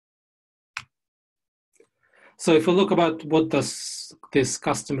So if we look about what does this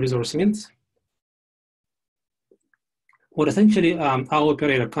custom resource means, what essentially our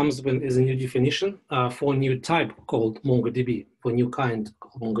operator comes with is a new definition for a new type called MongoDB, for a new kind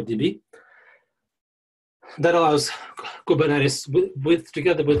called MongoDB, that allows Kubernetes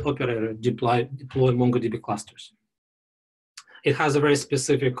together with operator deploy MongoDB clusters. It has a very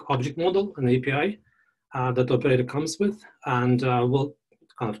specific object model, an API that operator comes with, and we'll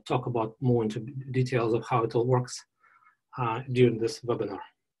kind of talk about more into details of how it all works during this webinar.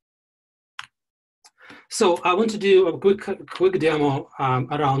 So I want to do a quick demo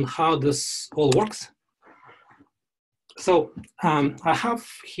around how this all works. So I have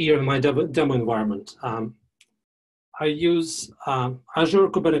here my demo environment. I use Azure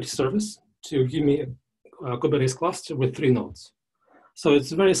Kubernetes Service to give me a Kubernetes cluster with 3 nodes. So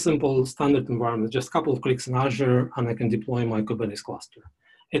it's a very simple standard environment, just a couple of clicks in Azure, and I can deploy my Kubernetes cluster.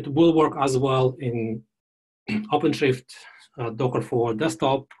 It will work as well in OpenShift, Docker for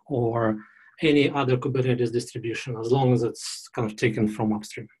desktop, or any other Kubernetes distribution, as long as it's kind of taken from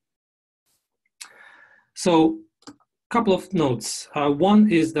upstream. So a couple of notes.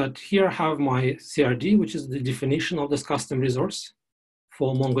 One is that here I have my CRD, which is the definition of this custom resource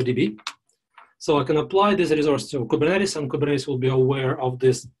for MongoDB. So I can apply this resource to Kubernetes, and Kubernetes will be aware of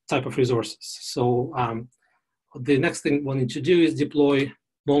this type of resources. So the next thing we need to do is deploy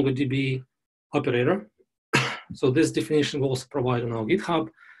MongoDB operator. So this definition will also provide on our GitHub.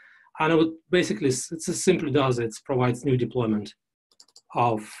 And it would basically, it simply does, it provides new deployment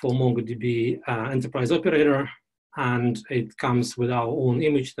for MongoDB enterprise operator, and it comes with our own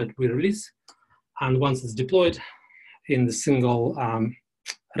image that we release. And once it's deployed in the single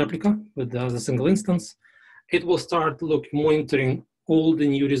replica with the single instance, it will start monitoring all the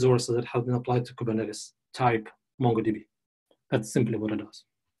new resources that have been applied to Kubernetes type MongoDB. That's simply what it does.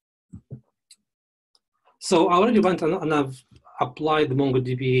 So I already went and I've applied the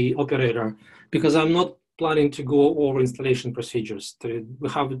MongoDB operator because I'm not planning to go over installation procedures. We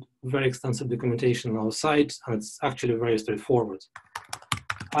have very extensive documentation on our site, and it's actually very straightforward.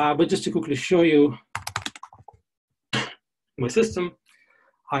 But just to quickly show you my system,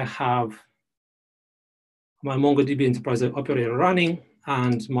 I have my MongoDB enterprise operator running,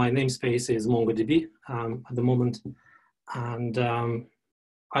 and my namespace is MongoDB at the moment. And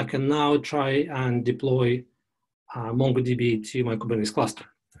I can now try and deploy MongoDB to my Kubernetes cluster.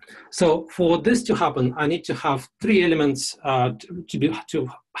 So for this to happen, I need to have 3 elements to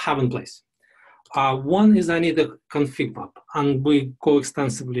have in place. One is I need a config map, and we go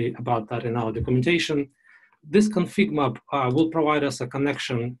extensively about that in our documentation. This config map will provide us a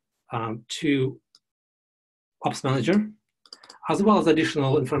connection to Ops Manager, as well as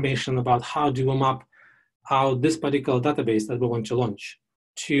additional information about how do we map out this particular database that we want to launch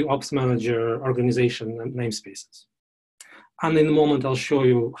to Ops Manager organization and namespaces. And in a moment, I'll show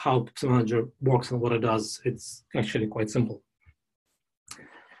you how Ops Manager works and what it does. It's actually quite simple.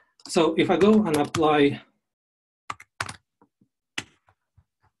 So if I go and apply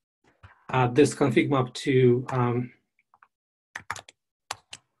this config map to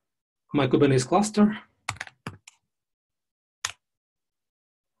my Kubernetes cluster,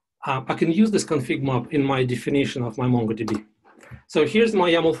 I can use this config map in my definition of my MongoDB. So here's my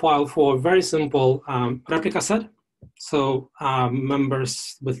YAML file for a very simple replica set. So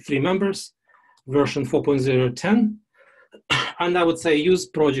members with 3 members, version 4.0.10. And I would say use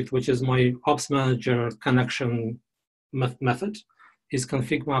project, which is my Ops Manager connection method, is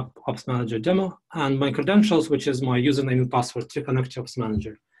config map Ops Manager demo, and my credentials, which is my username and password to connect to Ops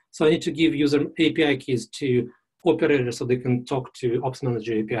Manager. So I need to give user API keys to operators so they can talk to Ops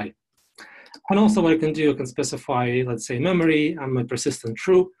Manager API. And also what I can do, I can specify, let's say, memory and my persistent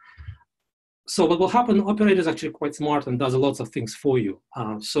true. So what will happen, operator is actually quite smart and does lots of things for you.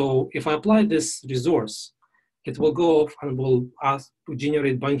 So if I apply this resource, it will go off and will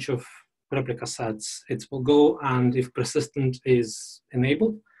generate a bunch of replica sets. It will go, and if persistent is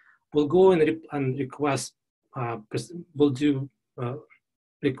enabled, we'll go and request,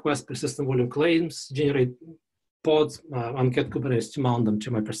 request persistent volume claims, generate pods, and get Kubernetes to mount them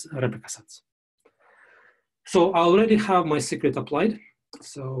to my replica sets. So I already have my secret applied.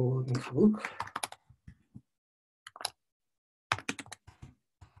 So let me have a look.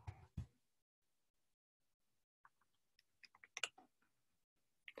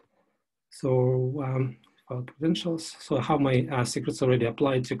 So file credentials. So I have my secrets already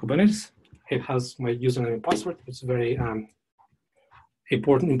applied to Kubernetes. It has my username and password. It's very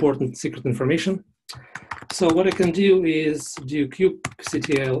important secret information. So what I can do is do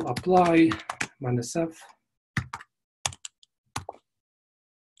kubectl apply -f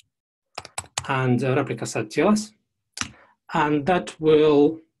and replica set TLS. And that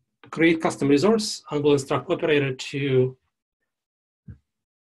will create custom resource and will instruct operator to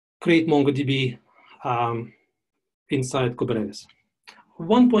create MongoDB inside Kubernetes.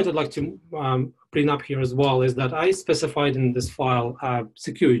 One point I'd like to bring up here as well is that I specified in this file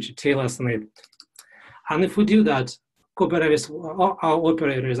security TLS enabled. And if we do that, Kubernetes, our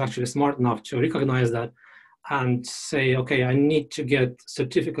operator is actually smart enough to recognize that and say, okay, I need to get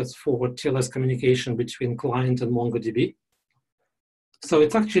certificates for TLS communication between client and MongoDB. So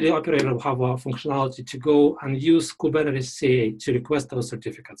it's actually operator will have a functionality to go and use Kubernetes CA to request those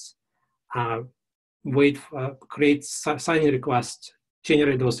certificates. Create signing request,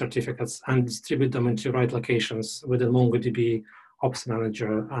 generate those certificates, and distribute them into right locations within MongoDB Ops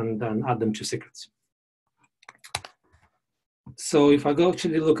Manager, and then add them to secrets. So if I go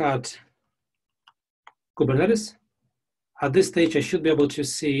actually look at Kubernetes, at this stage, I should be able to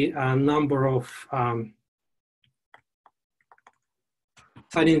see a number of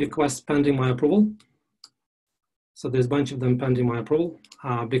signing requests pending my approval. So there's a bunch of them pending my approval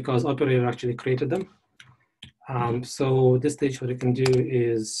because operator actually created them. So at this stage, what I can do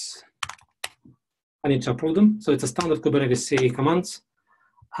is I need to approve them. So it's a standard Kubernetes CA commands.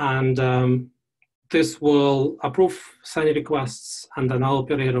 And this will approve signing requests, and then our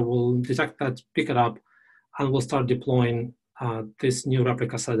operator will detect that, pick it up, and we'll start deploying this new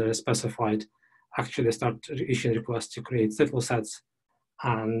replica set that is specified, actually start issuing requests to create stateful sets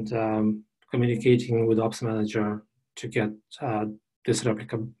and communicating with Ops Manager to get this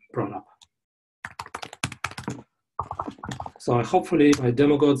replica brought up. So hopefully my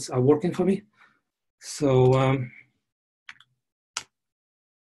demo codes are working for me. So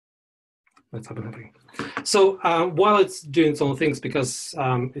let's have it happening. So while it's doing its own things, because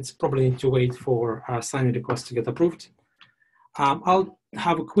it's probably need to wait for a signing request to get approved, I'll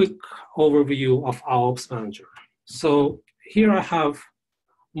have a quick overview of our Ops Manager. So here I have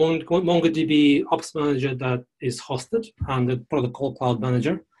MongoDB Ops Manager that is hosted and the protocol cloud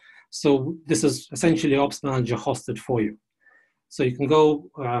manager. So this is essentially Ops Manager hosted for you. So you can go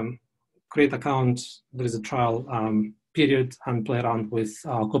create account, there is a trial period, and play around with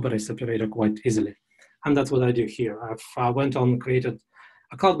Kubernetes operator quite easily. And that's what I do here. I've went on and created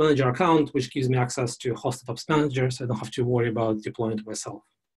a cloud manager account, which gives me access to hosted Ops Manager, so I don't have to worry about deploying it myself.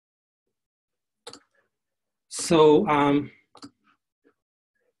 So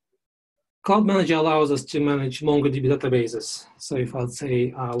Cloud Manager allows us to manage MongoDB databases. So if I'll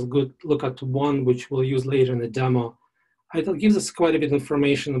say I'll go look at one which we'll use later in the demo, it gives us quite a bit of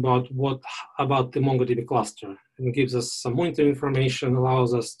information about the MongoDB cluster. It gives us some monitoring information,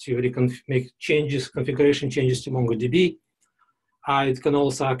 allows us to make changes, configuration changes to MongoDB. It can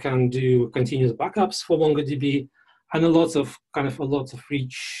also do continuous backups for MongoDB, and lots of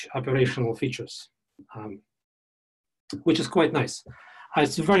rich operational features, which is quite nice.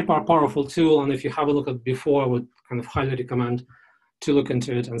 It's a very powerful tool, and if you have a look at it before, I would kind of highly recommend to look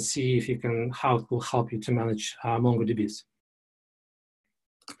into it and see if you can, how it will help you to manage MongoDBs.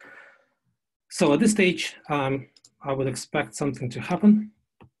 So at this stage, I would expect something to happen.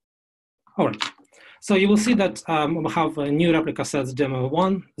 All right, so you will see that we have a new replica sets demo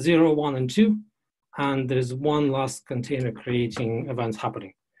 1, 0, 1, and 2, and there's one last container creating event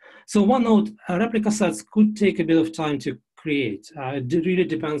happening. So one note, replica sets could take a bit of time to create. It really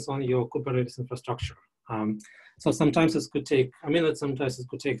depends on your Kubernetes infrastructure. So sometimes it could take a minute, sometimes it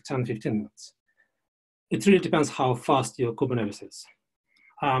could take 10, 15 minutes. It really depends how fast your Kubernetes is.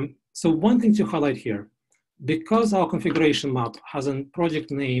 So one thing to highlight here, because our configuration map has a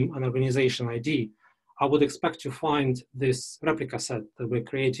project name and organization ID, I would expect to find this replica set that we're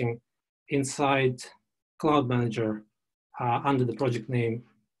creating inside Cloud Manager under the project name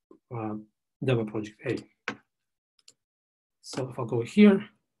Demo Project A. So if I go here,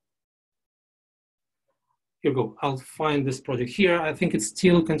 here we go. I'll find this project here. I think it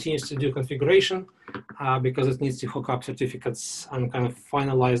still continues to do configuration because it needs to hook up certificates and kind of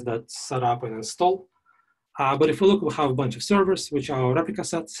finalize that setup and install. But if we look, we have a bunch of servers, which are replica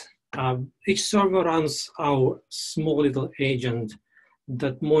sets. Each server runs our small little agent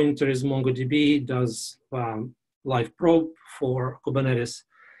that monitors MongoDB, does live probe for Kubernetes.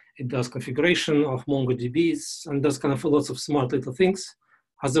 It does configuration of MongoDBs and does kind of lots of smart little things,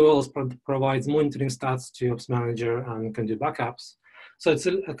 as well as provides monitoring stats to Ops Manager and can do backups. So it's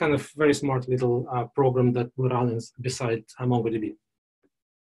a kind of very smart little program that we run beside MongoDB.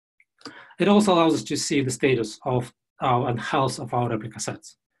 It also allows us to see the status of and health of our replica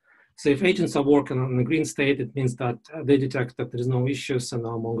sets. So if agents are working on the green state, it means that they detect that there is no issues and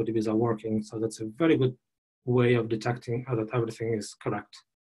our MongoDBs are working. So that's a very good way of detecting that everything is correct.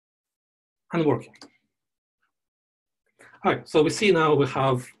 and working. All right, so we see now we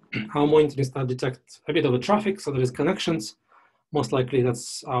have our monitoring start detect a bit of the traffic, so there is connections. Most likely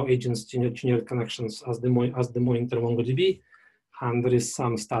that's our agents generate connections as they monitor MongoDB, and there is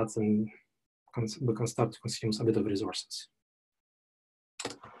some stats, and we can start to consume a bit of resources.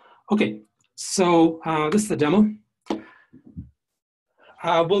 Okay, so this is the demo.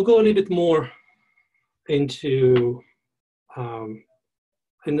 We'll go a little bit more into,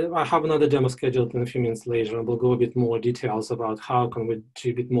 and I have another demo scheduled in a few minutes later, and we'll go a bit more details about how can we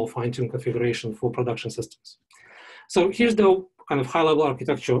do a bit more fine-tuned configuration for production systems. So here's the kind of high-level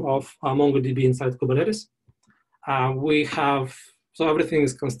architecture of MongoDB inside Kubernetes. So everything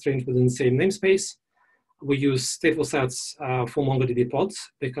is constrained within the same namespace. We use stateful sets for MongoDB pods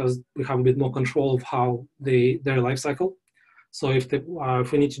because we have a bit more control of how their lifecycle. So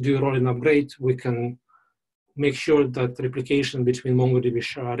if we need to do a rolling upgrade, we can make sure that replication between MongoDB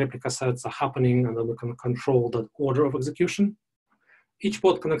replica sets are happening, and then we can control that order of execution. Each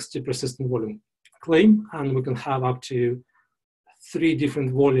pod connects to persistent volume claim, and we can have up to 3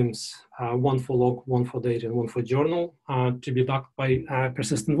 different volumes, one for log, one for data, and one for journal, to be backed by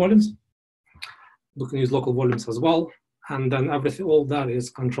persistent volumes. We can use local volumes as well, and then all that is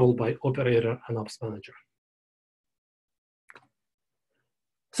controlled by operator and ops manager.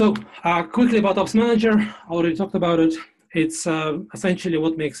 So quickly about Ops Manager, I already talked about it. It's essentially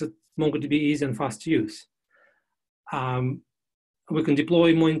what makes it MongoDB easy and fast to use. We can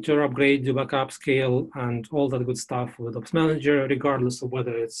deploy, monitor, upgrade, do backup, scale, and all that good stuff with Ops Manager, regardless of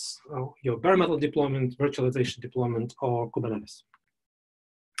whether it's your bare metal deployment, virtualization deployment, or Kubernetes.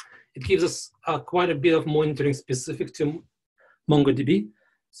 It gives us quite a bit of monitoring specific to MongoDB.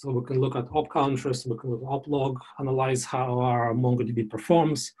 So we can look at op counters, we can look at op log, analyze how our MongoDB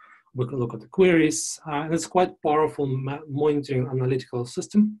performs. We can look at the queries, and it's quite powerful monitoring analytical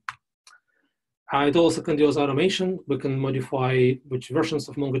system. It also can do as automation. We can modify which versions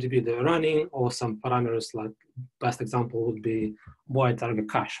of MongoDB they're running, or some parameters, like best example would be wide target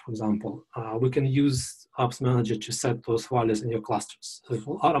cache, for example. We can use Ops Manager to set those values in your clusters. So it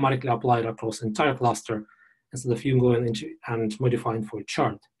will automatically apply it across the entire cluster, instead of you going into and modifying for a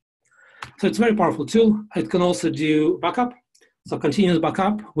chart. So it's a very powerful tool. It can also do backup. So continuous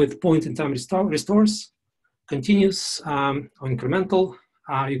backup with point-in-time restores, continuous or incremental.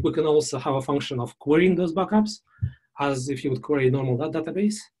 We can also have a function of querying those backups as if you would query a normal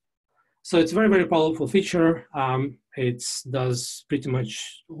database. So it's a very, very powerful feature. It does pretty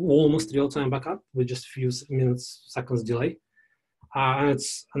much almost real-time backup with just a few minutes, seconds delay. And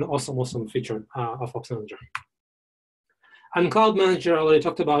it's an awesome, awesome feature of Ops Manager. And Cloud Manager, I already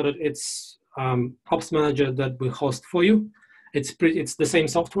talked about it. It's Ops Manager that we host for you. It's the same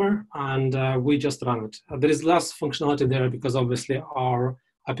software, and we just run it. There is less functionality there because obviously our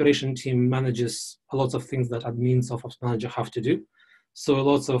operation team manages a lot of things that admins of Ops Manager have to do. So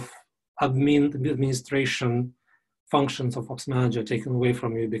lots of administration functions of Ops Manager taken away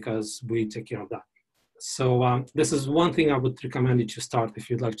from you because we take care of that. So this is one thing I would recommend you to start if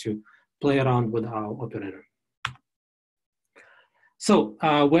you'd like to play around with our operator. So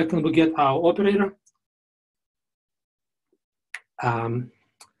where can we get our operator?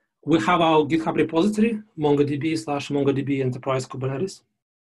 We have our GitHub repository, MongoDB/MongoDB Enterprise Kubernetes.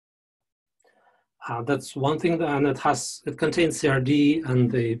 That's one thing, and it contains CRD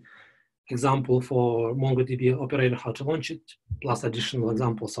and the example for MongoDB operator, how to launch it, plus additional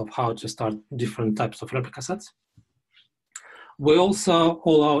examples of how to start different types of replica sets. We also,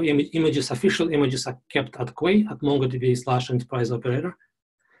 all our images, official images, are kept at Quay at MongoDB/Enterprise Operator.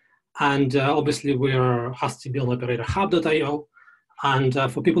 And obviously has to be on operatorhub.io. And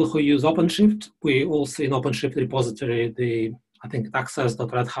for people who use OpenShift, we also in OpenShift repository, I think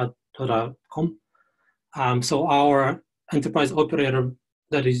access.redhat.com. So our enterprise operator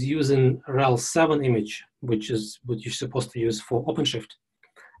that is using rel 7 image, which is what you're supposed to use for OpenShift,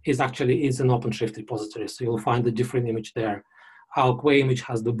 is an OpenShift repository. So you'll find a different image there. Our Quay image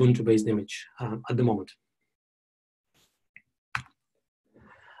has the Ubuntu-based image at the moment.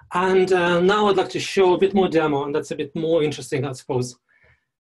 And now I'd like to show a bit more demo, and that's a bit more interesting, I suppose,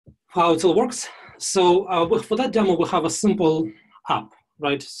 how it all works. So for that demo, we have a simple app,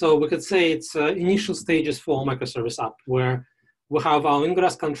 right? So we could say it's initial stages for a microservice app, where we have our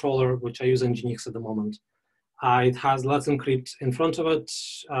ingress controller, which I use in Nginx at the moment. It has Let's Encrypt in front of it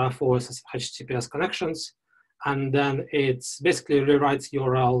for HTTPS connections. And then it's basically rewrites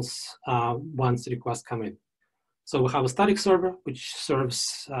URLs once requests come in. So we have a static server, which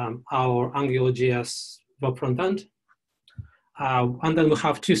serves our AngularJS web front end. And then we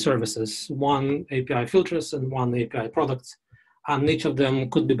have 2 services, one API filters and one API products. and each of them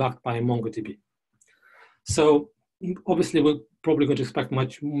could be backed by MongoDB. So obviously, we're probably going to expect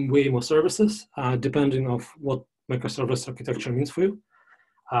way more services, depending on what microservice architecture means for you.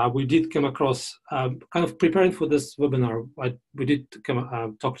 We did come across, kind of preparing for this webinar, we did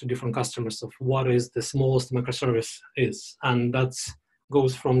talk to different customers of what is the smallest microservice is. And that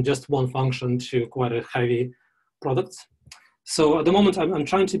goes from just one function to quite a heavy product. So at the moment, I'm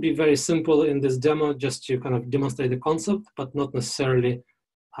trying to be very simple in this demo just to kind of demonstrate the concept, but not necessarily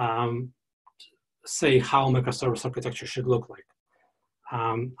say how microservice architecture should look like.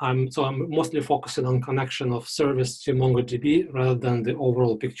 I'm mostly focusing on connection of service to MongoDB rather than the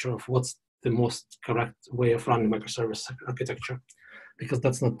overall picture of what's the most correct way of running microservice architecture, because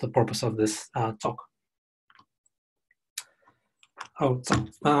that's not the purpose of this talk.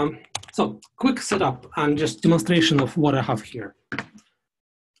 So quick setup and just demonstration of what I have here.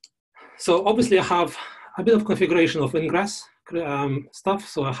 So obviously I have a bit of configuration of ingress stuff.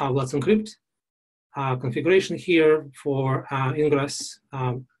 So I have Let's Encrypt configuration here for ingress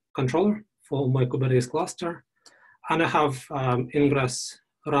controller for my Kubernetes cluster. And I have ingress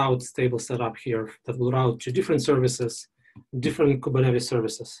route stable setup here that will route to different services, different Kubernetes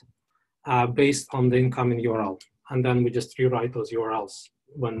services based on the incoming URL. And then we just rewrite those URLs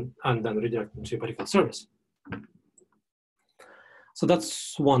and then redirect them to a particular service. So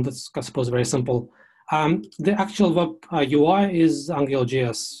that's one that's, I suppose, very simple. The actual web UI is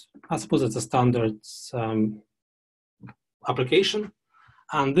AngularJS. I suppose it's a standard application.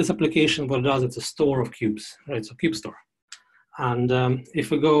 And this application, what it does, it's a store of cubes, right? It's a cube store. And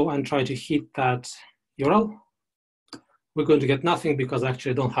if we go and try to hit that URL, we're going to get nothing because I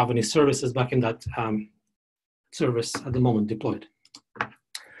actually don't have any services back in that service at the moment deployed.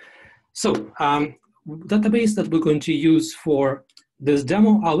 So database that we're going to use for this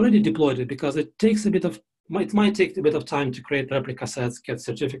demo, I already deployed it because it takes a bit of, it might take a bit of time to create replica sets, get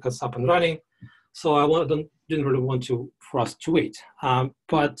certificates up and running. So I didn't really want for us to wait.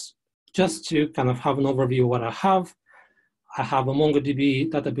 But just to kind of have an overview of what I have a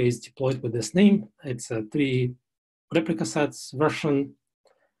MongoDB database deployed with this name. It's a 3 replica sets version.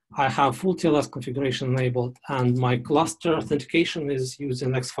 I have full TLS configuration enabled, and my cluster authentication is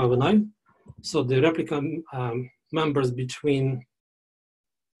using X509. So the replica members between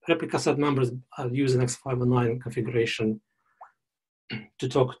replica set members are using X509 configuration to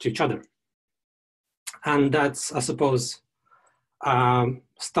talk to each other. And that's, I suppose,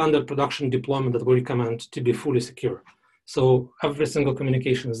 standard production deployment that we recommend to be fully secure. So every single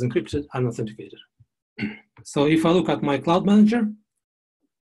communication is encrypted and authenticated. So if I look at my cloud manager,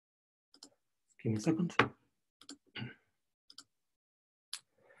 give me a second.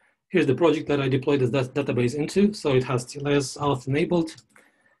 Here's the project that I deployed this database into. So it has TLS auth enabled,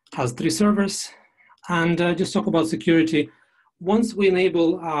 has 3 servers. And just talk about security. Once we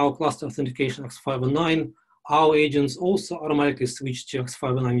enable our cluster authentication X509, our agents also automatically switch to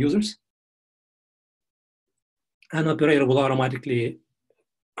X509 users. An operator will automatically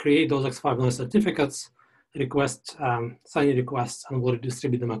create those X509 certificates, request, signing requests, and will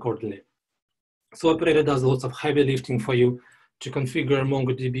distribute them accordingly. So operator does lots of heavy lifting for you to configure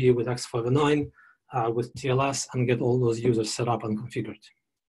MongoDB with X509, with TLS, and get all those users set up and configured.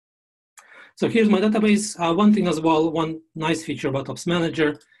 So here's my database. One thing as well, one nice feature about Ops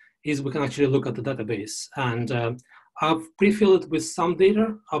Manager is we can actually look at the database. And I've pre-filled it with some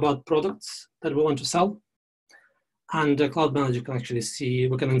data about products that we want to sell. And the Cloud Manager can actually see,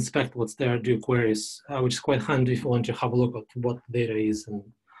 we can inspect what's there, do queries, which is quite handy if you want to have a look at what the data is and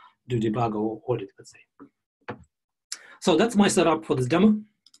do debug or audit, let's say. So that's my setup for this demo.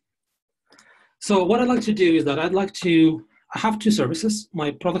 So what I'd like to do is that I have 2 services,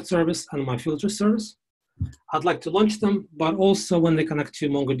 my product service and my filter service. I'd like to launch them, but also when they connect to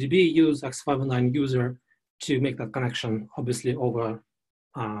MongoDB, use X509 user to make that connection, obviously over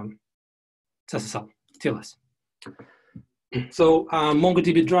SSL, TLS. So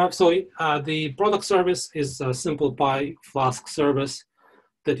MongoDB drive, so the product service is a simple Pi Flask service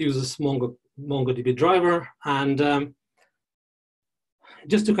that uses MongoDB driver. And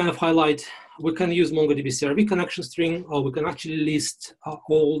just to kind of highlight, we can use MongoDB CRV connection string, or we can actually list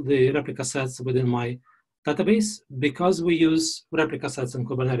all the replica sets within my database. Because we use replica sets in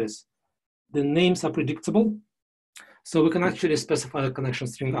Kubernetes, the names are predictable. So we can actually specify the connection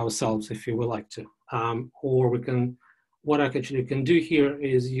string ourselves if you would like to. Or we can, what I actually can do here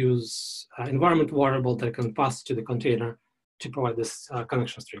is use environment variable that I can pass to the container to provide this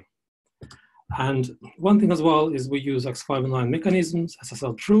connection string. And one thing as well is we use X509 mechanisms,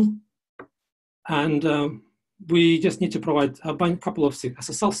 SSL true. And we just need to provide a couple of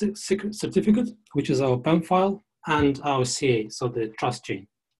SSL certificate, which is our PEM file and our CA, so the trust chain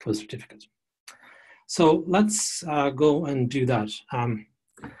close certificate. So let's go and do that. I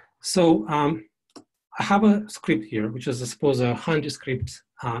have a script here, which is, I suppose, a handy script.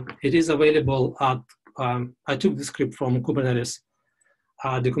 It is available at, I took the script from Kubernetes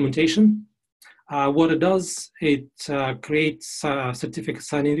documentation. What it does, it creates a certificate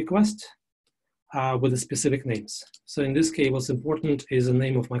signing request with the specific names. So in this case, what's important is the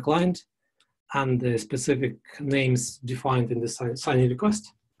name of my client and the specific names defined in the signing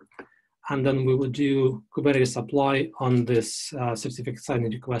request. And then we will do Kubernetes apply on this certificate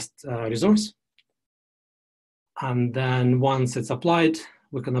signing request resource. And then once it's applied,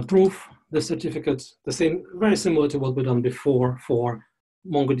 we can approve the certificate, the same, very similar to what we've done before for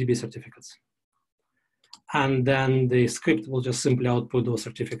MongoDB certificates. And then the script will just simply output those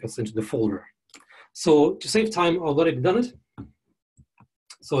certificates into the folder. So to save time, I've already done it.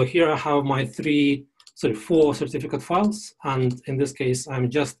 So here I have my 4 certificate files. And in this case, I'm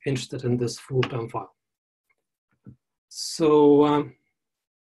just interested in this full PEM file. So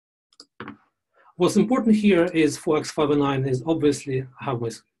what's important here is for X509 is obviously, I have my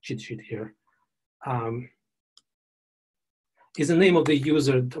cheat sheet here, is the name of the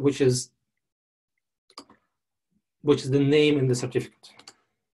user, which is the name in the certificate.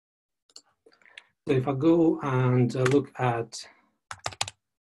 So if I go and look at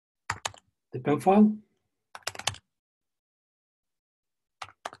the PEM file,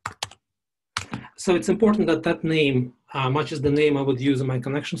 so it's important that that name matches the name I would use in my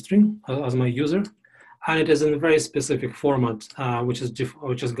connection string as my user, and it is in a very specific format, which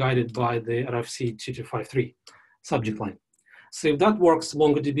is guided by the RFC 2253 subject line. So if that works,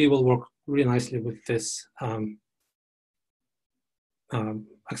 MongoDB will work really nicely with this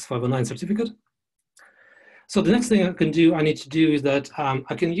X509 certificate. So the next thing I need to do is that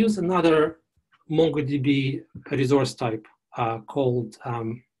I can use another MongoDB resource type called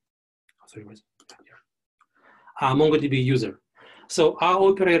MongoDB user. So our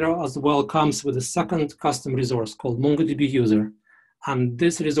operator as well comes with a second custom resource called MongoDB user. And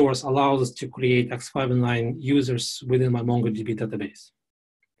this resource allows us to create X509 users within my MongoDB database.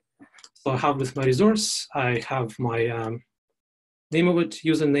 So I have with my resource, I have my name of it,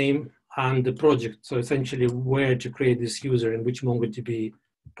 username, and the project. So essentially where to create this user in which MongoDB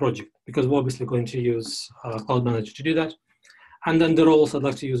project, because we're obviously going to use Cloud Manager to do that. And then the roles I'd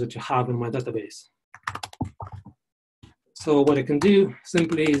like to use it to have in my database. So what I can do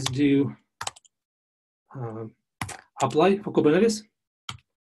simply is do apply for Kubernetes,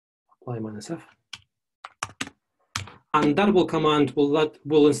 apply -f. And that will command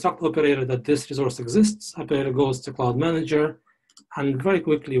will instruct operator that this resource exists. Operator goes to Cloud Manager, and very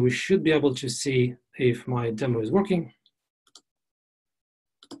quickly we should be able to see if my demo is working.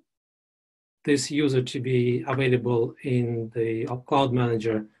 This user to be available in the Cloud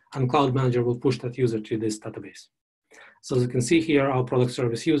Manager, and Cloud Manager will push that user to this database. So as you can see here, our product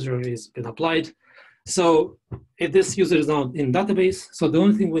service user has been applied. So if this user is now in database, so the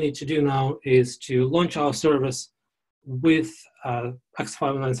only thing we need to do now is to launch our service with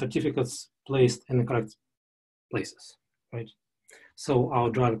X509 certificates placed in the correct places, right? So our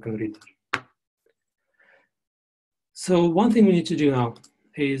driver can read that. So one thing we need to do now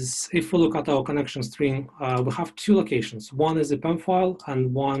is, if we look at our connection string, we have 2 locations. One is a PEM file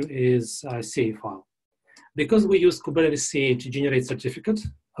and one is a CA file. Because we use Kubernetes CA to generate certificates,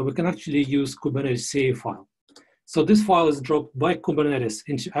 we can actually use Kubernetes CA file. So this file is dropped by Kubernetes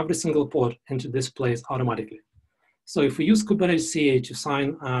into every single pod into this place automatically. So if we use Kubernetes CA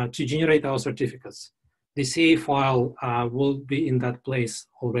to generate our certificates, the CA file will be in that place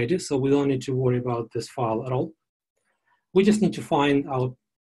already. So we don't need to worry about this file at all. We just need to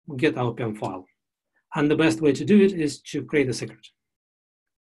get our PEM file. And the best way to do it is to create a secret.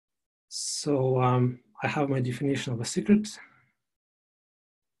 So I have my definition of a secret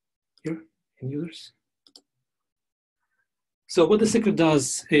here in users. So what the secret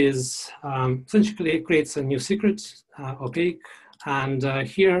does is essentially it creates a new secret, opaque, and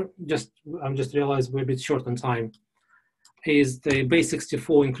here I'm just realized we're a bit short on time, is the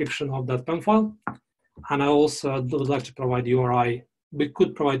base64 encryption of that PEM file. And I also would like to provide URI. We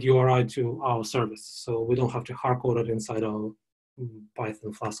could provide URI to our service, so we don't have to hardcode it inside our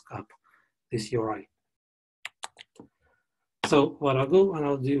Python Flask app, this URI. So what I'll go and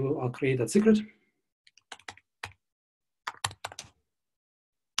I'll create that secret.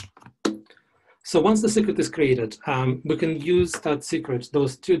 So once the secret is created, we can use that secret,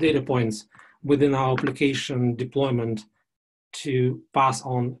 those 2 data points within our application deployment to pass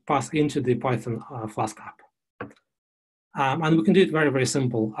into the Python Flask app. And we can do it very, very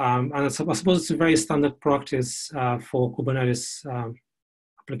simple. And I suppose it's a very standard practice for Kubernetes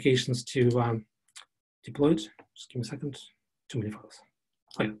applications to deploy it. Just give me a second. Too many files.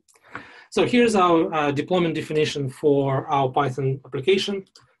 Oh, yeah. So here's our deployment definition for our Python application.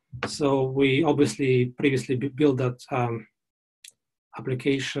 So we obviously previously built that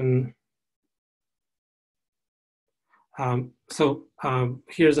application.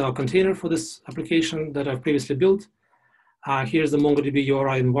 Here's our container for this application that I've previously built. Here's the MongoDB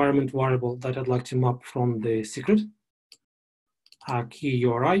URI environment variable that I'd like to map from the secret key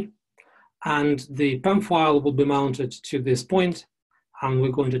URI. And the PEM file will be mounted to this point, and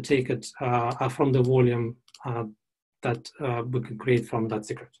we're going to take it from the volume that we can create from that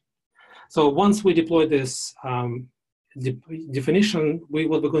secret. So once we deploy this definition,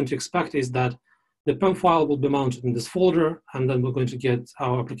 what we're going to expect is that the PEM file will be mounted in this folder, and then we're going to get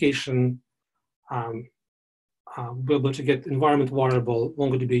our application, we're able to get environment variable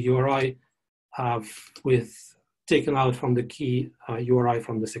MongoDB URI with taken out from the key URI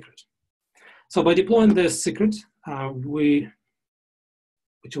from the secret. So by deploying this secret, which we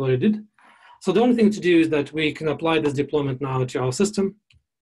already did. So the only thing to do is that we can apply this deployment now to our system.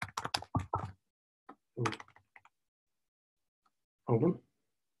 Hold on.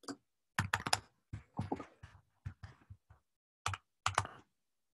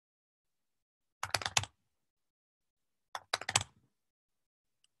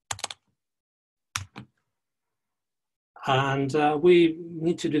 And we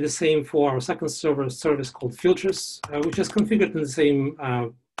need to do the same for our second service called filters, which is configured in the same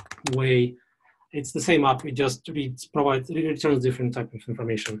way. It's the same app, it just returns different type of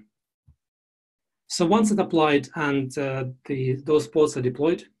information. So once it's applied and those pods are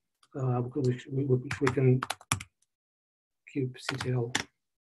deployed, which we can kubectl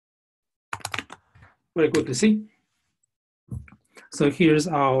very quickly see. So here's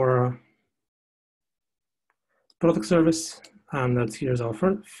our product service, and here's our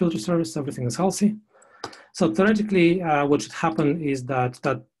filter service. Everything is healthy. So theoretically, what should happen is that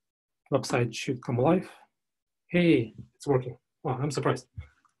that website should come alive. Hey, it's working. Wow, I'm surprised.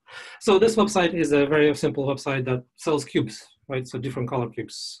 So this website is a very simple website that sells cubes, right? So different color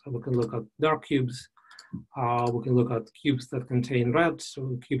cubes. We can look at dark cubes. We can look at cubes that contain red.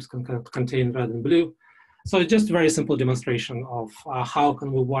 So cubes can contain red and blue. So it's just a very simple demonstration of how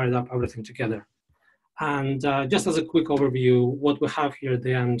can we wire up everything together. And just as a quick overview, what we have here at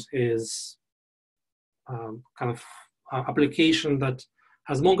the end is kind of application that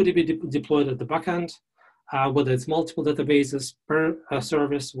has MongoDB deployed at the backend, whether it's multiple databases per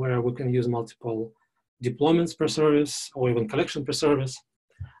service, where we can use multiple deployments per service, or even collection per service.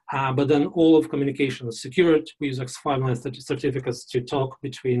 But then all of communication is secured. We use X509 certificates to talk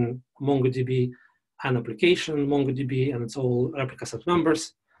between MongoDB and application, MongoDB and its all replica set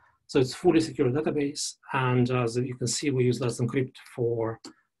members. So it's fully secure database. And as you can see, we use Let's Encrypt for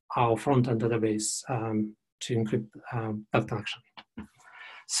our front-end database to encrypt that connection.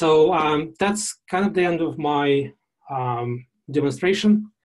 So that's kind of the end of my demonstration.